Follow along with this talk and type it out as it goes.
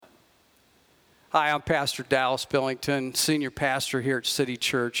Hi, I'm Pastor Dallas Billington, Senior Pastor here at City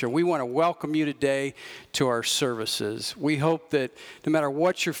Church, and we want to welcome you today to our services. We hope that no matter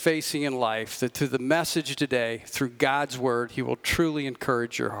what you're facing in life, that through the message today, through God's Word, He will truly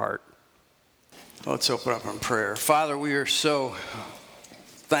encourage your heart. Let's open up in prayer. Father, we are so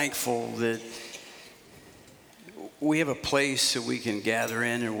thankful that we have a place that we can gather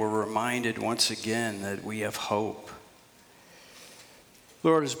in, and we're reminded once again that we have hope.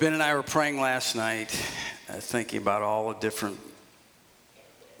 Lord, as Ben and I were praying last night, thinking about all the different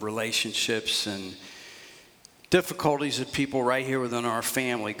relationships and difficulties that people right here within our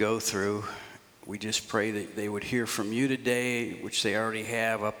family go through, we just pray that they would hear from you today, which they already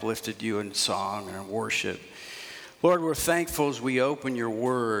have, uplifted you in song and in worship. Lord, we're thankful as we open your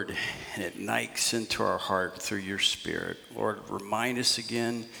word and it ignites into our heart through your spirit. Lord, remind us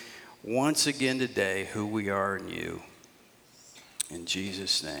again, once again today, who we are in you. In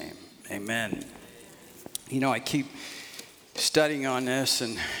Jesus' name, amen. You know, I keep studying on this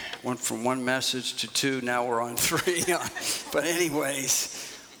and went from one message to two. Now we're on three. But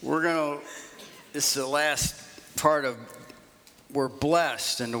anyways, this is the last part of we're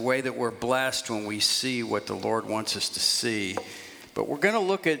blessed, and the way that we're blessed when we see what the Lord wants us to see. But we're going to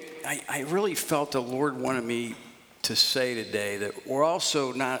look at, I really felt the Lord wanted me to say today that we're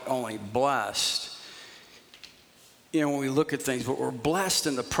also not only blessed, when we look at things, but we're blessed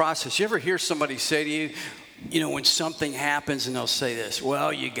in the process. You ever hear somebody say to you, when something happens and they'll say this,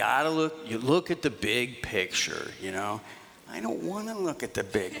 well, you look at the big picture, I don't want to look at the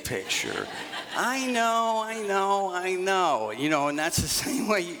big picture. I know, and that's the same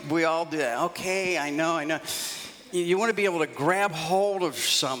way we all do that. Okay, I know. You want to be able to grab hold of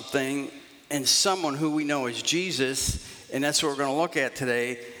something and someone who we know is Jesus, and that's what we're going to look at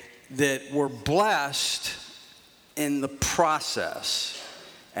today, that we're blessed in the process.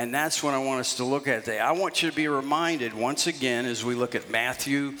 And that's what I want us to look at today. I want you to be reminded once again as we look at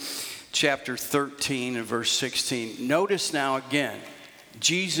Matthew chapter 13 and verse 16. Notice now again,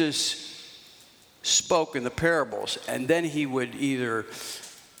 Jesus spoke in the parables, and then he would either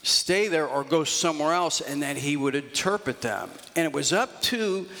stay there or go somewhere else, and then he would interpret them. And it was up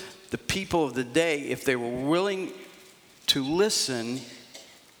to the people of the day if they were willing to listen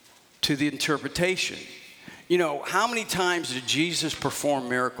to the interpretation. How many times did Jesus perform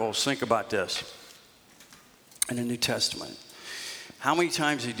miracles? Think about this. In the New Testament. How many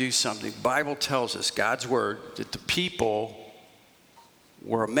times did he do something? The Bible tells us, God's word, that the people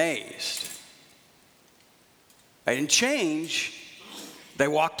were amazed. They didn't change. They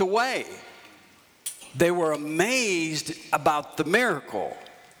walked away. They were amazed about the miracle.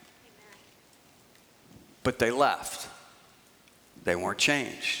 But they left. They weren't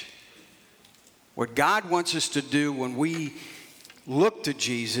changed. What God wants us to do when we look to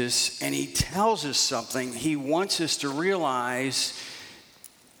Jesus and he tells us something, he wants us to realize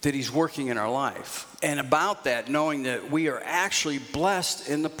that he's working in our life. And about that, knowing that we are actually blessed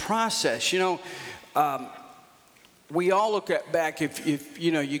in the process. We all look back, if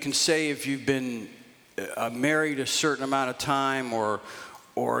you can say if you've been married a certain amount of time or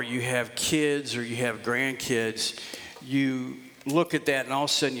you have kids or you have grandkids, you look at that and all of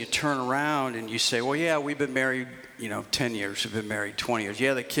a sudden you turn around and you say, well, yeah, we've been married, 10 years, we've been married 20 years.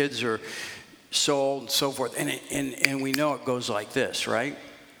 Yeah, the kids are so old and so forth. And we know it goes like this, right?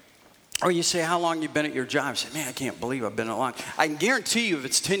 Or you say, how long you been at your job? I say, man, I can't believe I've been at long. I can guarantee you if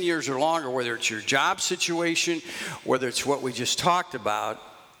it's 10 years or longer, whether it's your job situation, whether it's what we just talked about,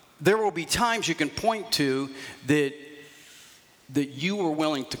 there will be times you can point to that you were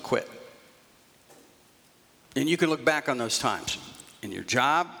willing to quit. And you can look back on those times in your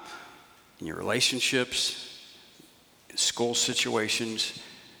job, in your relationships, in school situations.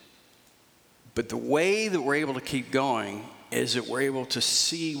 But the way that we're able to keep going is that we're able to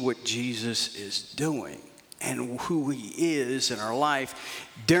see what Jesus is doing and who he is in our life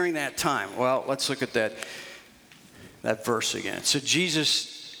during that time. Well, let's look at that verse again. So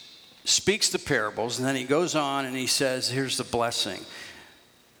Jesus speaks the parables, and then he goes on and he says, here's the blessing.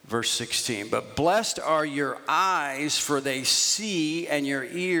 Verse 16, but blessed are your eyes, for they see, and your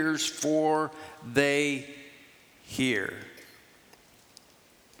ears, for they hear.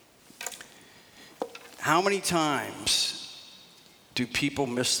 How many times do people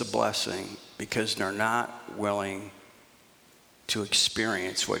miss the blessing because they're not willing to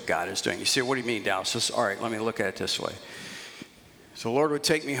experience what God is doing? You say, what do you mean, Dallas? All right, let me look at it this way. So the Lord would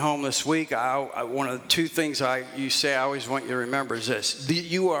take me home this week. One of the two things you say I always want you to remember is this.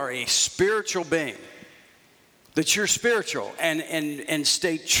 You are a spiritual being. That you're spiritual. And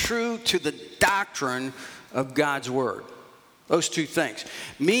stay true to the doctrine of God's word. Those two things.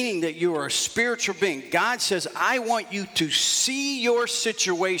 Meaning that you are a spiritual being. God says, I want you to see your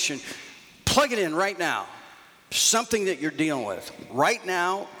situation. Plug it in right now. Something that you're dealing with. Right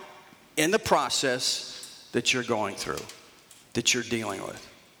now, in the process that you're going through. That you're dealing with.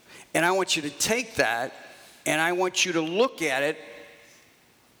 And I want you to take that, and I want you to look at it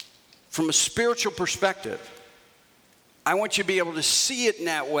from a spiritual perspective. I want you to be able to see it in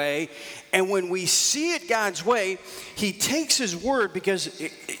that way. And when we see it God's way, he takes his word, because,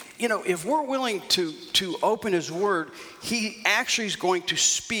 if we're willing to open his word, he actually is going to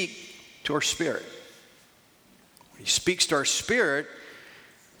speak to our spirit. He speaks to our spirit,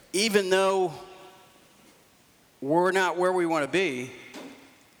 even though we're not where we want to be,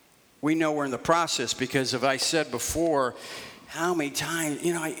 we know we're in the process. Because if I said before, how many times,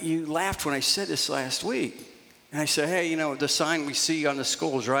 you laughed when I said this last week. And I said, hey, the sign we see on the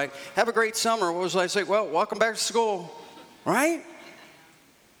schools, right? Have a great summer. What was I say? Well, welcome back to school, right?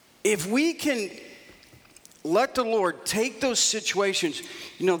 If we can let the Lord take those situations,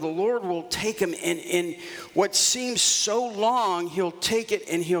 the Lord will take them in what seems so long, he'll take it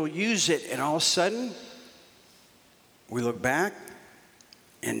and he'll use it. And all of a sudden, we look back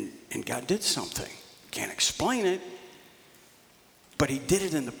and God did something. Can't explain it, but he did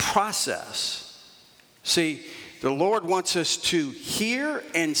it in the process. See, the Lord wants us to hear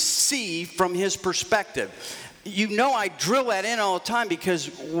and see from his perspective. I drill that in all the time,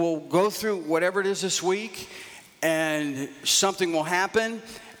 because we'll go through whatever it is this week, and something will happen,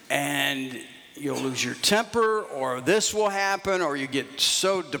 and you'll lose your temper, or this will happen, or you get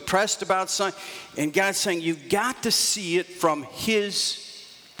so depressed about something. And God's saying, you've got to see it from his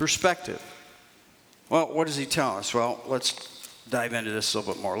perspective. Well, what does he tell us? Well, let's dive into this a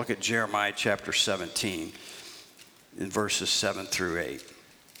little bit more. Look at Jeremiah chapter 17 in verses 7 through 8.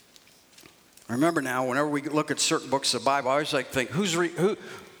 Remember now, whenever we look at certain books of the Bible, I always like to think,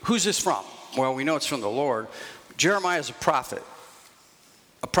 who's this from? Well, we know it's from the Lord. Jeremiah is a prophet.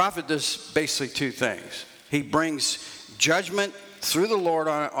 A prophet does basically two things. He brings judgment through the Lord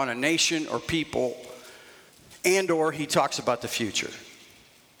on a nation or people, and or he talks about the future.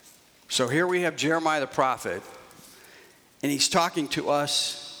 So here we have Jeremiah the prophet, and he's talking to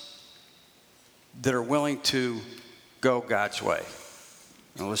us that are willing to go God's way.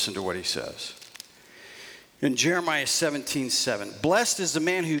 And listen to what he says. In Jeremiah 17:7, blessed is the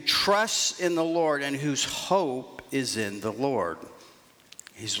man who trusts in the Lord and whose hope is in the Lord.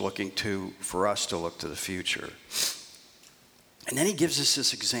 He's looking for us to look to the future. And then he gives us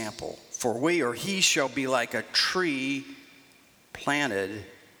this example. For we or he shall be like a tree planted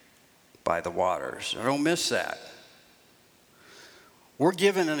by the waters. Now, don't miss that. We're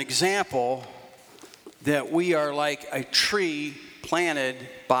given an example that we are like a tree planted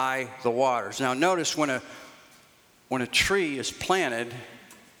by the waters. Now notice when a tree is planted,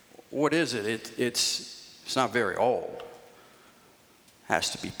 what is it? It's not very old. It has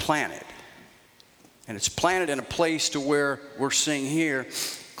to be planted. And it's planted in a place to where we're seeing here,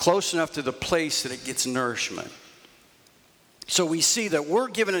 close enough to the place that it gets nourishment. So we see that we're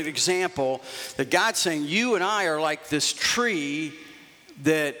given an example that God's saying, you and I are like this tree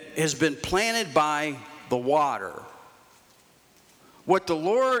that has been planted by the water. What the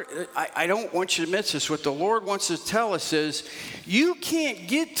Lord, I don't want you to miss this, what the Lord wants to tell us is, you can't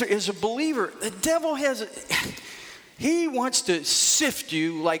get to, as a believer, the devil he wants to sift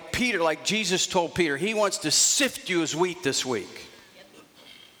you like Peter, like Jesus told Peter. He wants to sift you as wheat this week.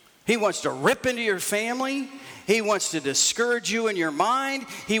 He wants to rip into your family. He wants to discourage you in your mind.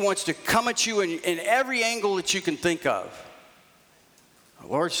 He wants to come at you in every angle that you can think of. The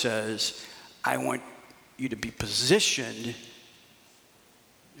Lord says, I want you to be positioned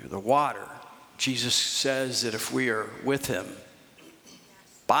near the water. Jesus says that if we are with him,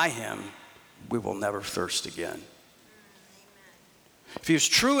 by him, we will never thirst again. If he is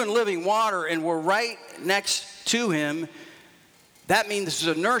true and living water and we're right next to him, that means this is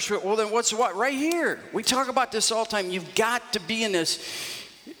a nourishment. Well, then what's what? Right here. We talk about this all the time. You've got to be in this.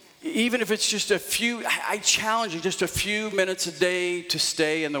 Even if it's just I challenge you, just a few minutes a day to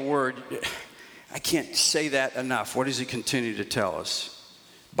stay in the Word. I can't say that enough. What does he continue to tell us?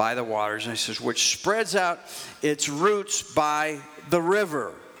 By the waters. And he says, which spreads out its roots by the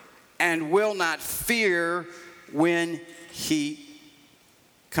river and will not fear when heat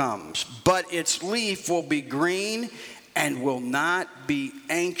comes. But its leaf will be green and will not be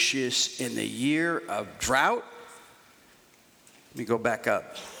anxious in the year of drought. Let me go back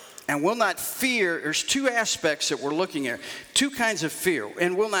up. And will not fear, there's two aspects that we're looking at. Two kinds of fear.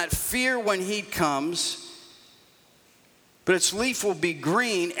 And will not fear when heat comes, but its leaf will be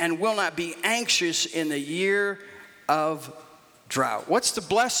green and will not be anxious in the year of drought. What's the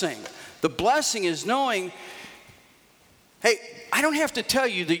blessing? The blessing is knowing, hey, I don't have to tell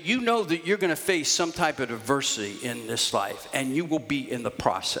you that you know that you're going to face some type of adversity in this life, and you will be in the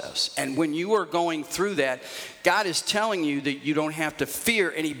process. And when you are going through that, God is telling you that you don't have to fear,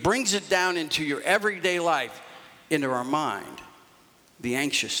 and he brings it down into your everyday life, into our mind, the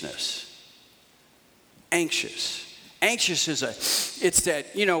anxiousness. Anxious. Anxious it's that,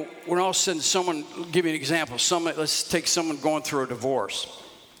 when all of a sudden someone, give you an example, let's take someone going through a divorce.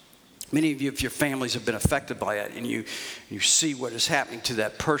 Many of you, if your families have been affected by it, and you see what is happening to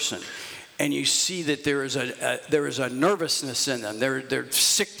that person, and you see that there is a nervousness in them. They're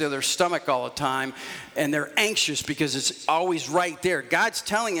sick to their stomach all the time, and they're anxious because it's always right there. God's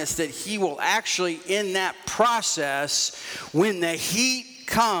telling us that he will actually, in that process, when the heat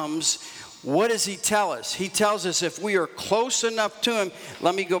comes, what does he tell us? He tells us if we are close enough to him,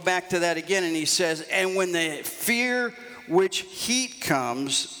 let me go back to that again, and he says, and when the fear which heat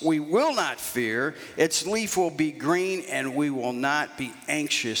comes, we will not fear. Its leaf will be green, and we will not be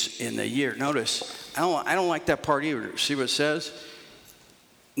anxious in the year. Notice, I don't like that part either. See what it says?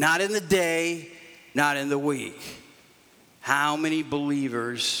 Not in the day, not in the week. How many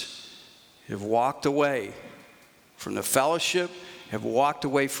believers have walked away from the fellowship, have walked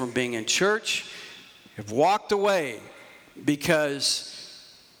away from being in church, have walked away because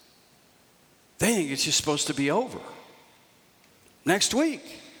they think it's just supposed to be over. Next week.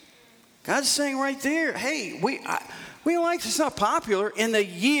 God's saying right there, hey, we don't like this. It's not popular in the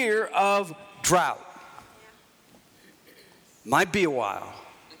year of drought. Might be a while.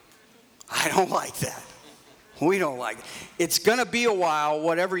 I don't like that. We don't like it. It's going to be a while,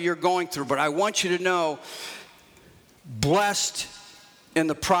 whatever you're going through, but I want you to know, blessed in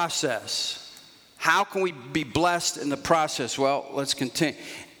the process. How can we be blessed in the process? Well, let's continue.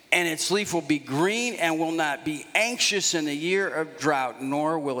 And its leaf will be green and will not be anxious in the year of drought,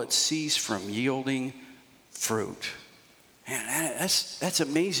 nor will it cease from yielding fruit. Man, that's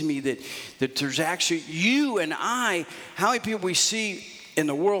amazing me that there's actually, you and I, how many people we see in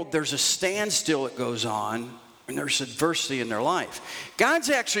the world, there's a standstill that goes on, and there's adversity in their life. God's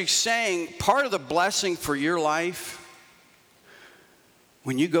actually saying part of the blessing for your life,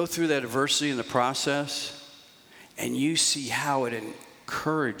 when you go through that adversity in the process, and you see how it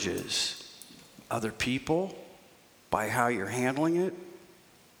encourages other people by how you're handling it,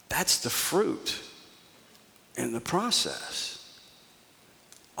 that's the fruit in the process.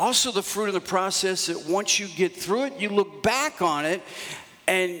 Also the fruit of the process that once you get through it, you look back on it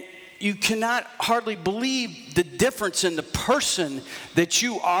and you cannot hardly believe the difference in the person that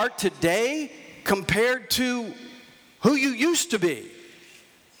you are today compared to who you used to be.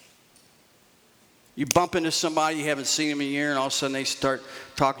 You bump into somebody you haven't seen them in a year, and all of a sudden they start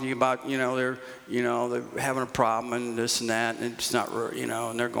talking to you about, they're having a problem and this and that, and it's not,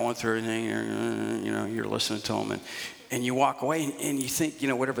 and they're going through everything, you're listening to them, and you walk away and you think,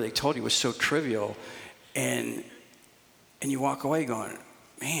 whatever they told you was so trivial, and you walk away going,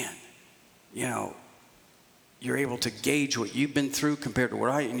 man, you're able to gauge what you've been through compared to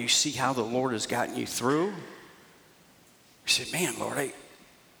and you see how the Lord has gotten you through. You say, man, Lord,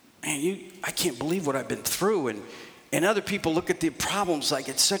 I can't believe what I've been through. And other people look at the problems like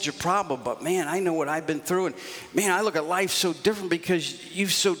it's such a problem. But, man, I know what I've been through. And, man, I look at life so different because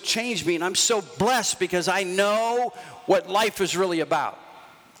you've so changed me. And I'm so blessed because I know what life is really about.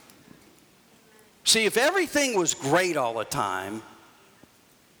 See, if everything was great all the time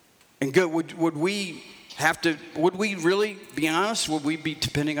and good, would we really be honest? Would we be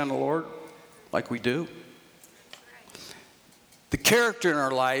depending on the Lord like we do? The character in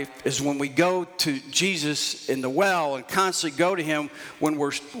our life is when we go to Jesus in the well and constantly go to him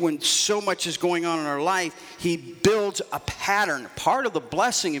when so much is going on in our life, he builds a pattern. Part of the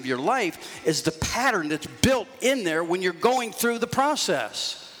blessing of your life is the pattern that's built in there when you're going through the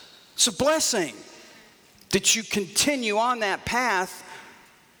process. It's a blessing that you continue on that path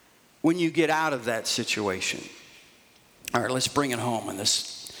when you get out of that situation. All right, let's bring it home in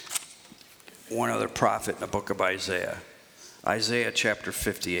this one other prophet in the book of Isaiah. Isaiah chapter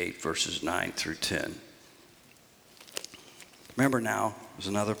 58, verses 9 through 10. Remember now, there's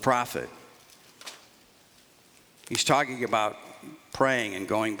another prophet. He's talking about praying and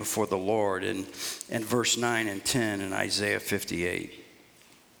going before the Lord in verse 9 and 10 in Isaiah 58.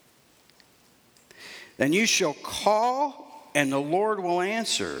 Then you shall call, and the Lord will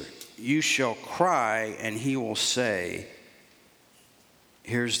answer. You shall cry, and he will say,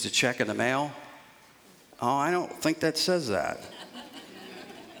 here's the check in the mail. Oh, I don't think that says that.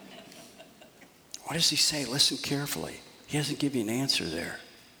 What does he say? Listen carefully. He doesn't give you an answer there.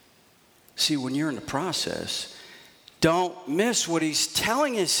 See, when you're in the process, don't miss what he's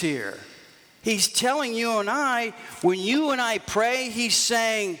telling us here. He's telling you and I, when you and I pray, he's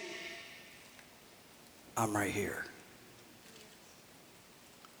saying, I'm right here.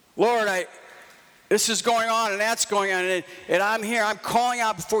 Lord, this is going on and that's going on, and I'm here. I'm calling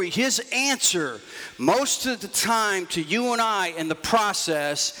out before you. His answer, most of the time to you and I in the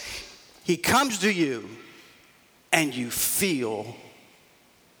process, he comes to you and you feel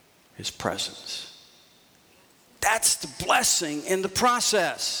his presence. That's the blessing in the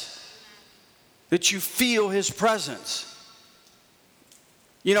process, that you feel his presence.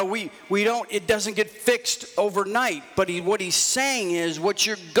 You know, it doesn't get fixed overnight, but what he's saying is what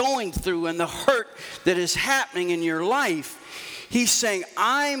you're going through and the hurt that is happening in your life, he's saying,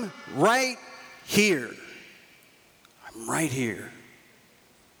 I'm right here. I'm right here.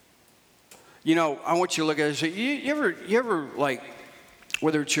 You know, I want you to look at it. You ever like,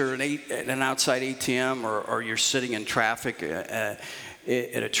 whether it's you're an outside ATM or you're sitting in traffic at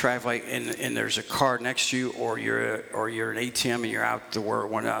a traffic light and there's a car next to you, or you're an ATM and you're out the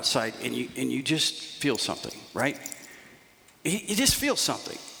one outside and you just feel something, right? You just feel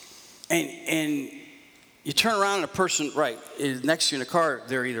something, and you turn around and a person is next to you in the car.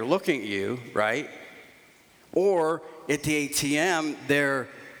 They're either looking at you, right, or at the ATM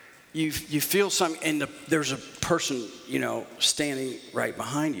you feel something, and there's a person standing right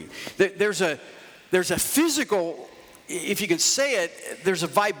behind you. There's a physical, if you can say it, there's a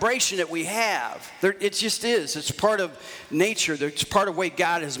vibration that we have. It just is. It's part of nature. It's part of the way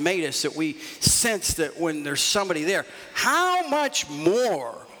God has made us, that we sense that when there's somebody there. How much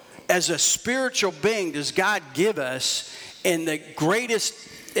more as a spiritual being does God give us in the greatest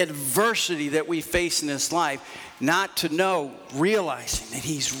adversity that we face in this life, not to know, realizing that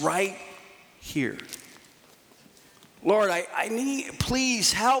he's right here. Lord, I need,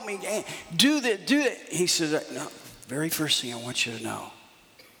 please help me. Do that. He says, no. Very first thing I want you to know,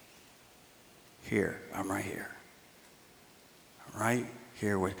 here, I'm right here. I'm right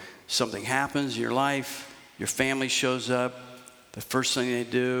here. When something happens in your life, your family shows up, the first thing they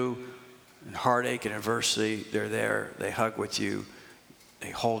do, in heartache and adversity, they're there, they hug with you, they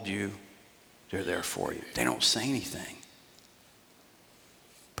hold you, they're there for you. They don't say anything,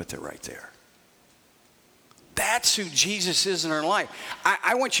 but they're right there. That's who Jesus is in our life.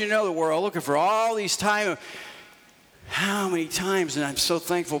 I want you to know that we're all looking for all these times. How many times, and I'm so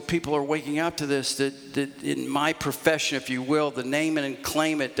thankful people are waking up to this, that in my profession, if you will, the name it and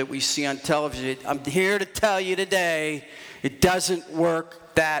claim it that we see on television, I'm here to tell you today, it doesn't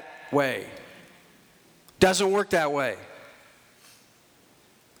work that way. Doesn't work that way.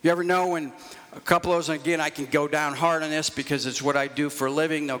 You ever know when a couple of those, and again, I can go down hard on this because it's what I do for a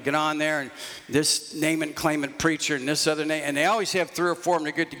living. They'll get on there, and this name it and claim it preacher and this other name, and they always have 3 or 4 of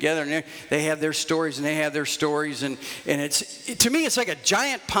them to get together, and they have their stories, and to me, it's like a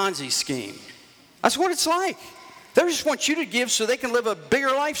giant Ponzi scheme. That's what it's like. They just want you to give so they can live a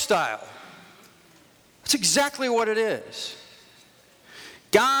bigger lifestyle. That's exactly what it is.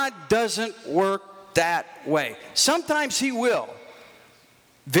 God doesn't work that way. Sometimes he will.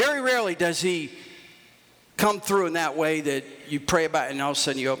 Very rarely does he come through in that way that you pray about it and all of a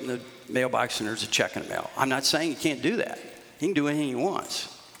sudden you open the mailbox and there's a check in the mail. I'm not saying he can't do that. He can do anything he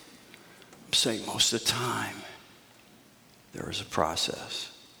wants. I'm saying most of the time there is a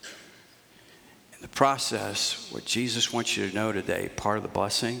process. In the process, what Jesus wants you to know today, part of the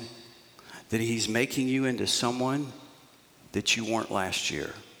blessing, that he's making you into someone that you weren't last year.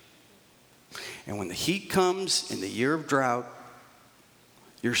 And when the heat comes in the year of drought,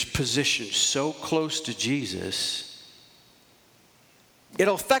 you're positioned so close to Jesus,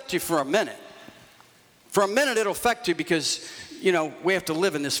 it'll affect you for a minute. For a minute, it'll affect you because, we have to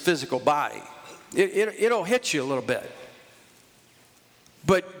live in this physical body. It'll hit you a little bit.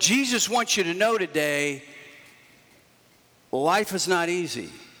 But Jesus wants you to know today, life is not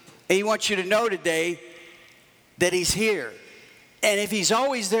easy. And he wants you to know today that he's here. And if he's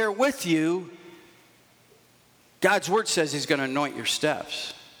always there with you, God's word says he's going to anoint your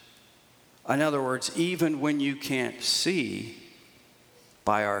steps. In other words, even when you can't see,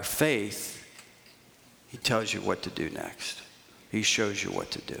 by our faith, he tells you what to do next. He shows you what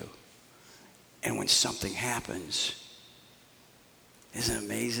to do. And when something happens, isn't it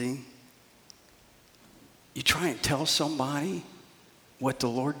amazing? You try and tell somebody what the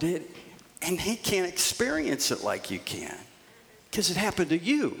Lord did, and he can't experience it like you can. Because it happened to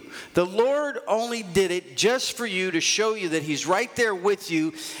you. The Lord only did it just for you, to show you that he's right there with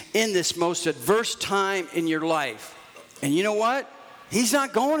you in this most adverse time in your life. And you know what? He's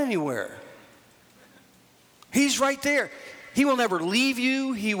not going anywhere. He's right there. He will never leave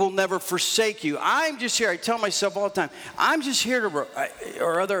you. He will never forsake you. I'm just here. I tell myself all the time, I'm just here to,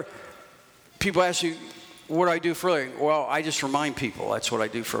 or other people ask you, what do I do for a living? Well, I just remind people. That's what I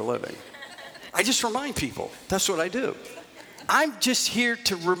do for a living. I just remind people. That's what I do. I'm just here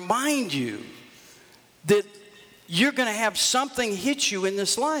to remind you that you're going to have something hit you in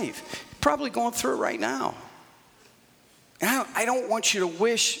this life. Probably going through it right now. And I don't want you to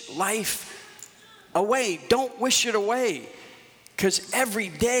wish life away. Don't wish it away. Because every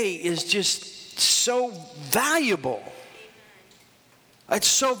day is just so valuable. It's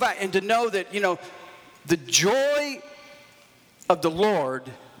so valuable. And to know that, the joy of the Lord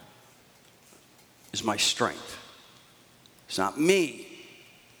is my strength. It's not me.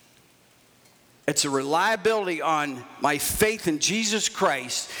 It's a reliability on my faith in Jesus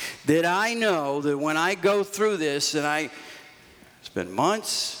Christ that I know that when I go through this, and it's been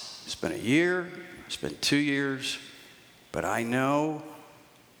months, it's been a year, it's been 2 years, but I know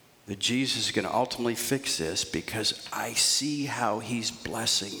that Jesus is going to ultimately fix this because I see how he's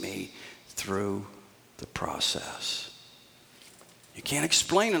blessing me through the process. You can't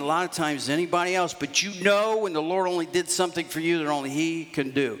explain it a lot of times to anybody else, but you know when the Lord only did something for you that only he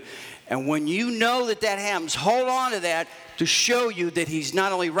can do. And when you know that happens, hold on to that to show you that he's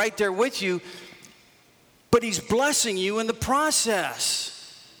not only right there with you, but he's blessing you in the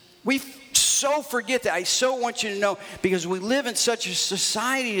process. We so forget that. I so want you to know, because we live in such a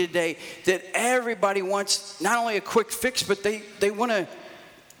society today that everybody wants not only a quick fix, but they want to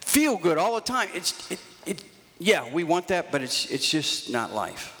feel good all the time. Yeah, we want that, but it's just not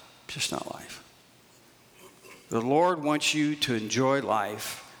life. It's just not life. The Lord wants you to enjoy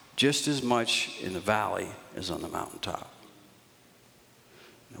life just as much in the valley as on the mountaintop.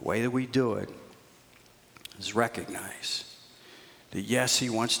 The way that we do it is recognize that yes, he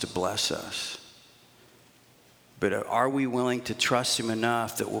wants to bless us, but are we willing to trust him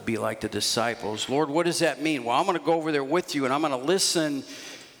enough that we'll be like the disciples? Lord, what does that mean? Well, I'm going to go over there with you and I'm going to listen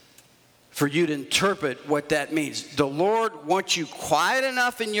for you to interpret what that means. The Lord wants you quiet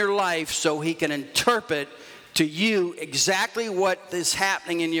enough in your life so he can interpret to you exactly what is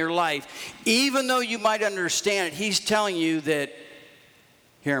happening in your life. Even though you might understand it, he's telling you that,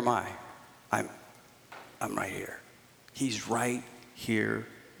 here am I. I'm right here. He's right here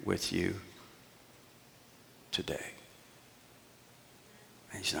with you today.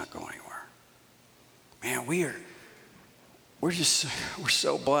 And he's not going anywhere. Man, we're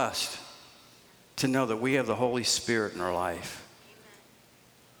so blessed to know that we have the Holy Spirit in our life.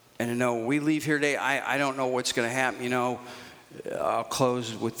 And to know when we leave here today, I don't know what's going to happen. I'll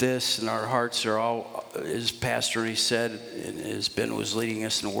close with this, and our hearts are all, as Pastor he said, and as Ben was leading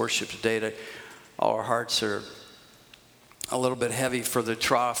us in worship today, that all our hearts are a little bit heavy for the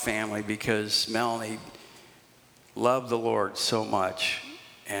Traw family, because Melanie loved the Lord so much,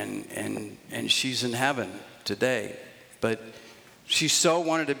 and she's in heaven today. But she so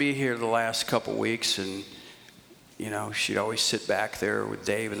wanted to be here the last couple weeks, and she'd always sit back there with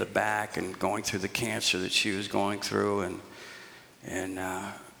Dave in the back and going through the cancer that she was going through, and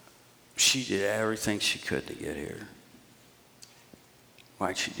she did everything she could to get here.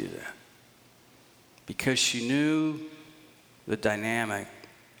 Why'd she do that? Because she knew the dynamic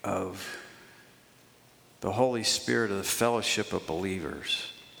of the Holy Spirit, of the fellowship of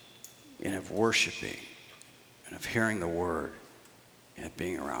believers, and of worshiping, and of hearing the word, and of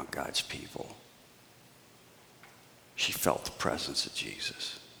being around God's people. She felt the presence of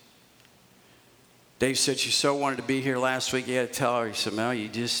Jesus. Dave said she so wanted to be here last week. He had to tell her, he said, Mel, you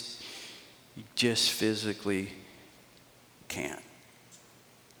just physically can't.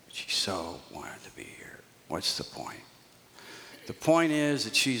 She so wanted to be here. What's the point? The point is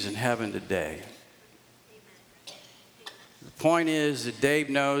that she's in heaven today. The point is that Dave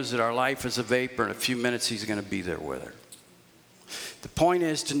knows that our life is a vapor. In a few minutes, he's going to be there with her. The point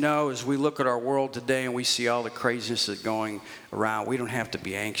is to know, as we look at our world today and we see all the craziness that's going around, we don't have to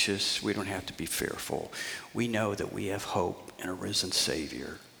be anxious. We don't have to be fearful. We know that we have hope in a risen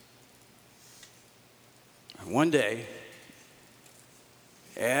Savior. And one day,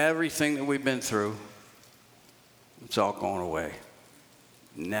 everything that we've been through, it's all going away.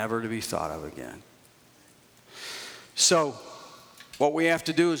 Never to be thought of again. So, what we have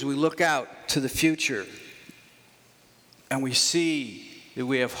to do is we look out to the future. And we see that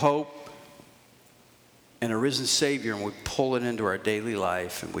we have hope and a risen Savior, and we pull it into our daily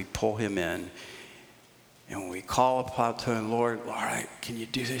life, and we pull him in. And when we call upon to him, Lord, can you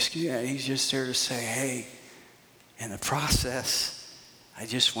do this? Yeah, he's just there to say, hey, in the process, I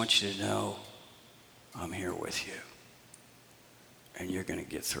just want you to know I'm here with you. And you're going to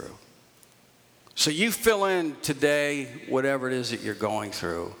get through. So you fill in today whatever it is that you're going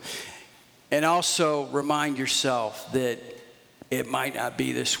through. And also remind yourself that it might not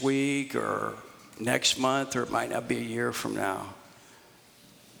be this week or next month, or it might not be a year from now.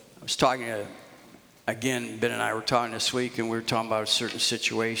 I was talking to, again, Ben and I were talking this week, and we were talking about a certain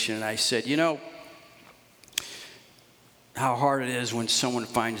situation, and I said, you know, how hard it is when someone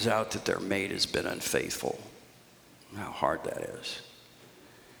finds out that their mate has been unfaithful. How hard that is.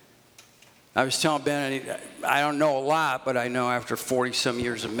 I was telling Ben, I don't know a lot, but I know after 40-some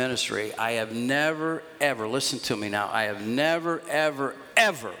years of ministry, I have never, ever, listen to me now, I have never, ever,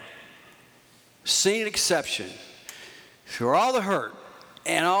 ever seen an exception through all the hurt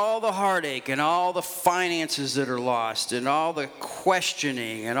and all the heartache and all the finances that are lost and all the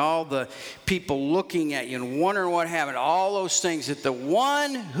questioning and all the people looking at you and wondering what happened, all those things, that the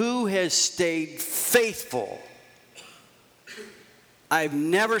one who has stayed faithful, I've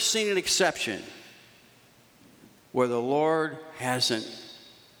never seen an exception where the Lord hasn't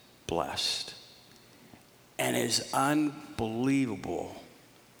blessed. And it is unbelievable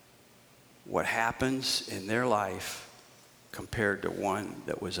what happens in their life compared to one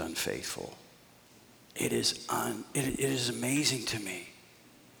that was unfaithful. It is amazing to me.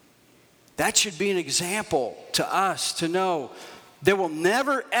 That should be an example to us to know there will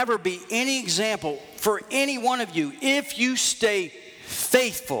never, ever be any example for any one of you if you stay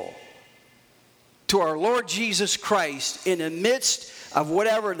faithful to our Lord Jesus Christ in the midst of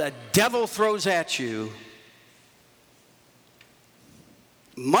whatever the devil throws at you,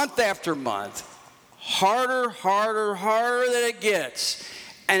 month after month, harder than it gets,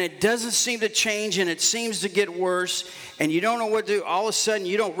 and it doesn't seem to change, and it seems to get worse, and you don't know what to do. All of a sudden,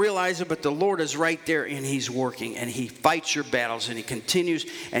 you don't realize it, but the Lord is right there, and he's working, and he fights your battles, and he continues,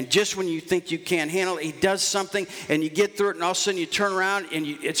 and just when you think you can't handle it, he does something, and you get through it, and all of a sudden you turn around, and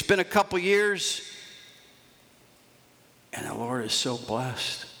it's been a couple years, and the Lord is so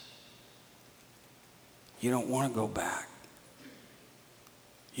blessed. You don't want to go back.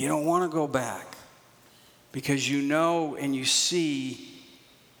 You don't want to go back because you know and you see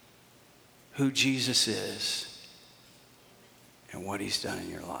who Jesus is and what he's done in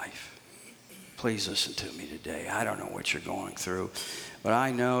your life. Please listen to me today. I don't know what you're going through, but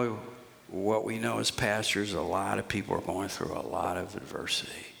I know what we know as pastors, a lot of people are going through a lot of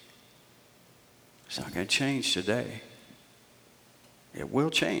adversity. It's not going to change today. It will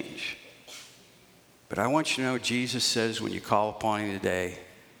change. But I want you to know Jesus says when you call upon him today,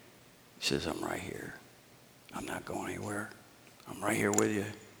 he says, I'm right here. I'm not going anywhere. I'm right here with you.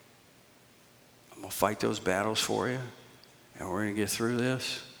 I'm going to fight those battles for you, and we're going to get through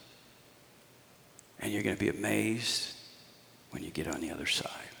this. And you're going to be amazed when you get on the other side.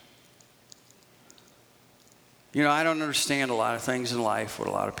 You know, I don't understand a lot of things in life, what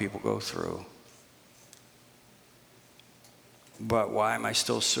a lot of people go through. But why am I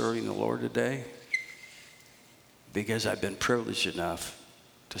still serving the Lord today? Because I've been privileged enough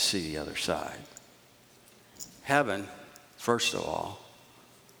to see the other side. Heaven, first of all,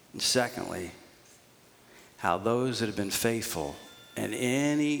 and secondly, how those that have been faithful in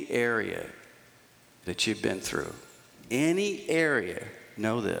any area that you've been through, any area,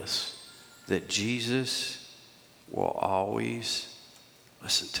 know this, that Jesus will always,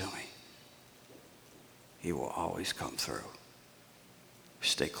 listen to me, he will always come through.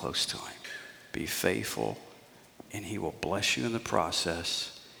 Stay close to him. Be faithful, and he will bless you in the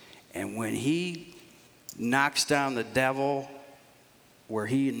process. And when he knocks down the devil where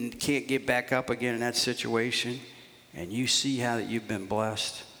he can't get back up again in that situation, and you see how that you've been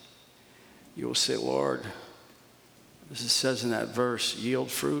blessed, you will say, Lord, as it says in that verse,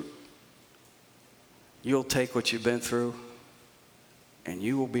 yield fruit. You'll take what you've been through, and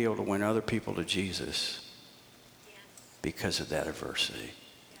you will be able to win other people to Jesus because of that adversity.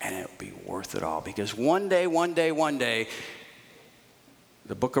 And it'll be worth it all. Because one day,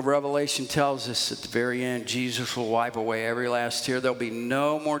 the book of Revelation tells us at the very end, Jesus will wipe away every last tear. There'll be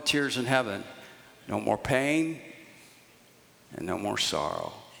no more tears in heaven. No more pain and no more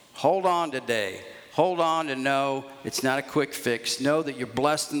sorrow. Hold on today. Hold on to know it's not a quick fix. Know that you're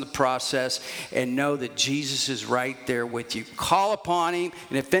blessed in the process, and know that Jesus is right there with you. Call upon him,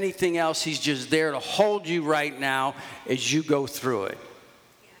 and if anything else, he's just there to hold you right now as you go through it.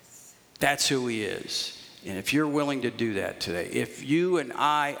 Yes. That's who he is. And if you're willing to do that today, if you and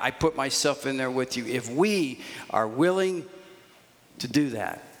I put myself in there with you, if we are willing to do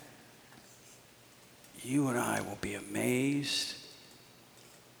that, you and I will be amazed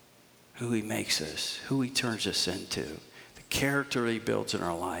who he makes us, who he turns us into, the character he builds in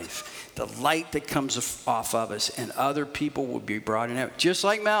our life, the light that comes off of us, and other people will be brought in. Just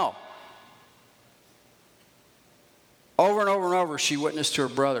like Mel. Over and over and over, she witnessed to her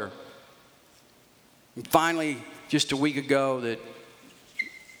brother. And finally, just a week ago, that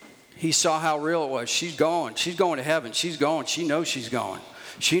he saw how real it was. She's going to heaven. She's going. She knows she's going.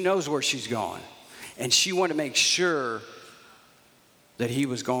 She knows where she's going. And she wanted to make sure that he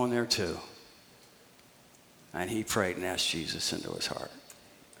was going there too. And he prayed and asked Jesus into his heart.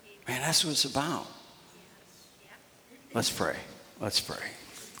 Man, that's what it's about. Let's pray. Let's pray.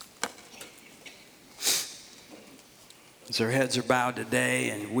 As our heads are bowed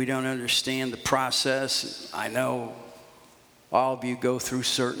today and we don't understand the process, I know all of you go through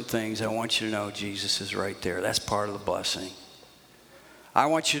certain things. I want you to know Jesus is right there. That's part of the blessing. I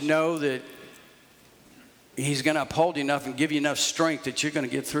want you to know that he's going to uphold you enough and give you enough strength that you're going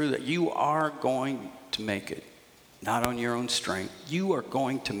to get through that. You are going to make it. Not on your own strength. You are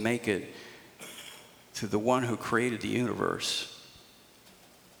going to make it through the one who created the universe.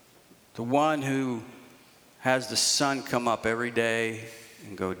 The one who has the sun come up every day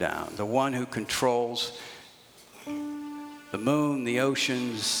and go down. The one who controls the moon, the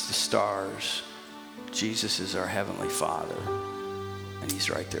oceans, the stars. Jesus is our Heavenly Father, and he's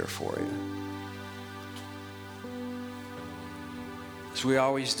right there for you. As we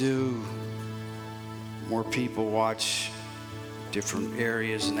always do, more people watch different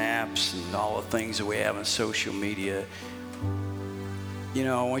areas and apps and all the things that we have on social media. You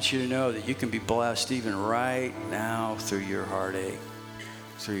know, I want you to know that you can be blessed even right now through your heartache,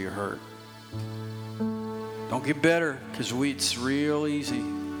 through your hurt. Don't get bitter, because it's real easy.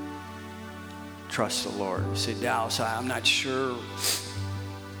 Trust the Lord. You say, Dallas, I'm not sure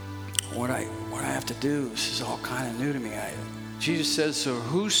what I have to do. This is all kind of new to me. Jesus says, so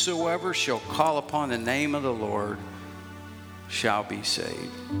whosoever shall call upon the name of the Lord shall be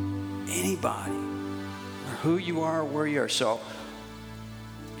saved. Anybody, or who you are, where you are. So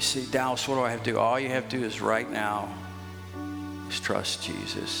you say, Dallas, what do I have to do? All you have to do is right now is trust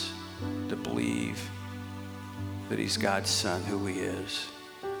Jesus, to believe that he's God's son, who he is,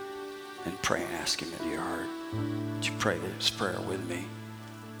 and pray and ask him into your heart. Would you pray this prayer with me?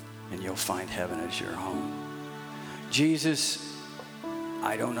 And you'll find heaven as your home. Jesus,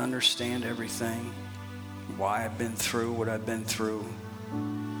 I don't understand everything, why I've been through what I've been through,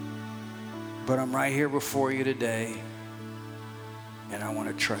 but I'm right here before you today, and I want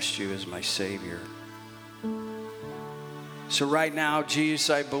to trust you as my Savior. So right now, Jesus,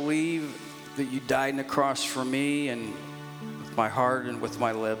 I believe that you died on the cross for me, and with my heart and with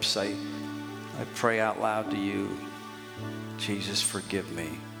my lips, I pray out loud to you, Jesus, forgive me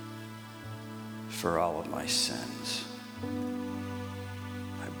for all of my sins.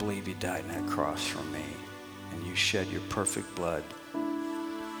 I believe you died on that cross for me, and you shed your perfect blood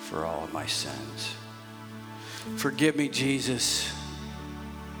for all of my sins. Forgive me, Jesus.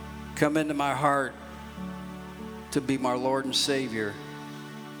 Come into my heart to be my Lord and Savior.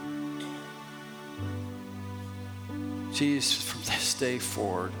 Jesus, from this day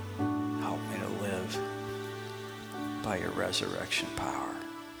forward, help me to live by your resurrection power.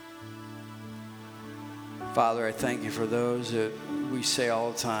 Father, I thank you for those that we say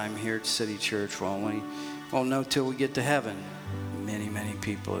all the time here at City Church, won't know till we get to heaven. Many, many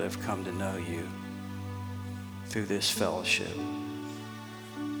people that have come to know you through this fellowship.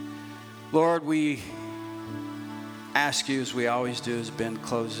 Lord, we ask you, as we always do, as Ben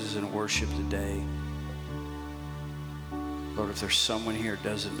closes in worship today, Lord, if there's someone here who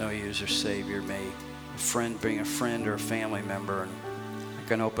doesn't know you as their Savior, may a friend bring a friend or a family member, and they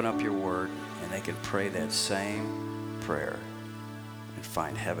can open up your word and they can pray that same prayer and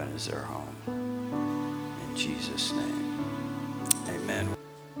find heaven as their home. In Jesus' name, amen.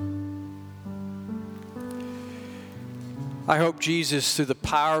 I hope Jesus, through the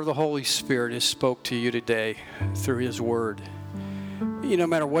power of the Holy Spirit, has spoke to you today through his word. No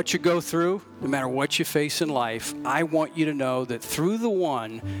matter what you go through, no matter what you face in life, I want you to know that through the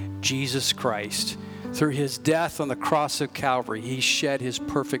one, Jesus Christ, through his death on the cross of Calvary, he shed his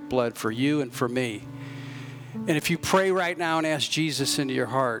perfect blood for you and for me. And if you pray right now and ask Jesus into your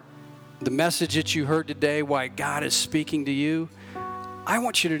heart, the message that you heard today, why God is speaking to you, I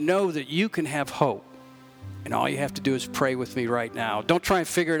want you to know that you can have hope. And all you have to do is pray with me right now. Don't try and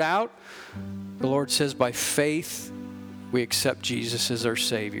figure it out. The Lord says by faith, we accept Jesus as our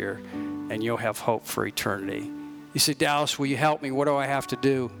Savior, and you'll have hope for eternity. You say, Dallas, will you help me? What do I have to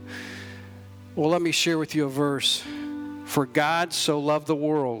do? Well, let me share with you a verse. For God so loved the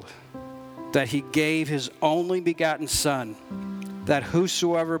world that he gave his only begotten Son, that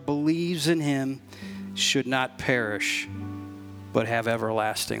whosoever believes in him should not perish, but have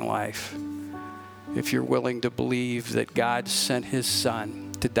everlasting life. If you're willing to believe that God sent his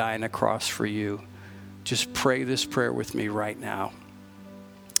Son to die on the cross for you, just pray this prayer with me right now.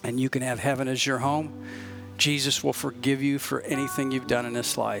 And you can have heaven as your home. Jesus will forgive you for anything you've done in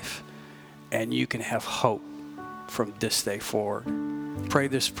this life. And you can have hope from this day forward. Pray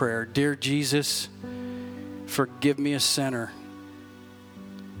this prayer. Dear Jesus, forgive me a sinner.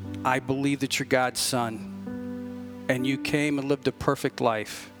 I believe that you're God's son. And you came and lived a perfect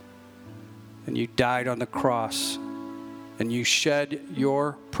life. And you died on the cross. And you shed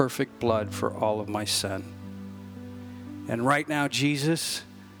your perfect blood for all of my sin. And right now, Jesus,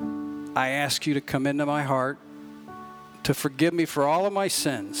 I ask you to come into my heart, to forgive me for all of my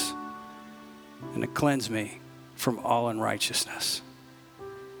sins, and to cleanse me from all unrighteousness.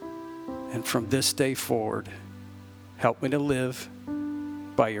 And from this day forward, help me to live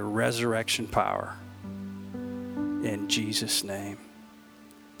by your resurrection power. In Jesus' name.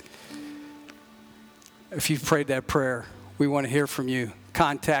 If you've prayed that prayer, we want to hear from you.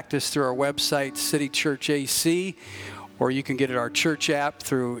 Contact us through our website, City Church AC, or you can get it our church app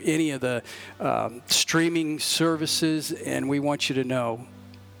through any of the streaming services, and we want you to know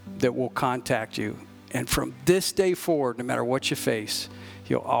that we'll contact you. And from this day forward, no matter what you face,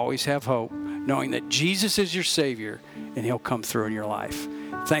 you'll always have hope, knowing that Jesus is your Savior, and He'll come through in your life.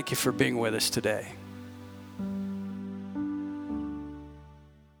 Thank you for being with us today.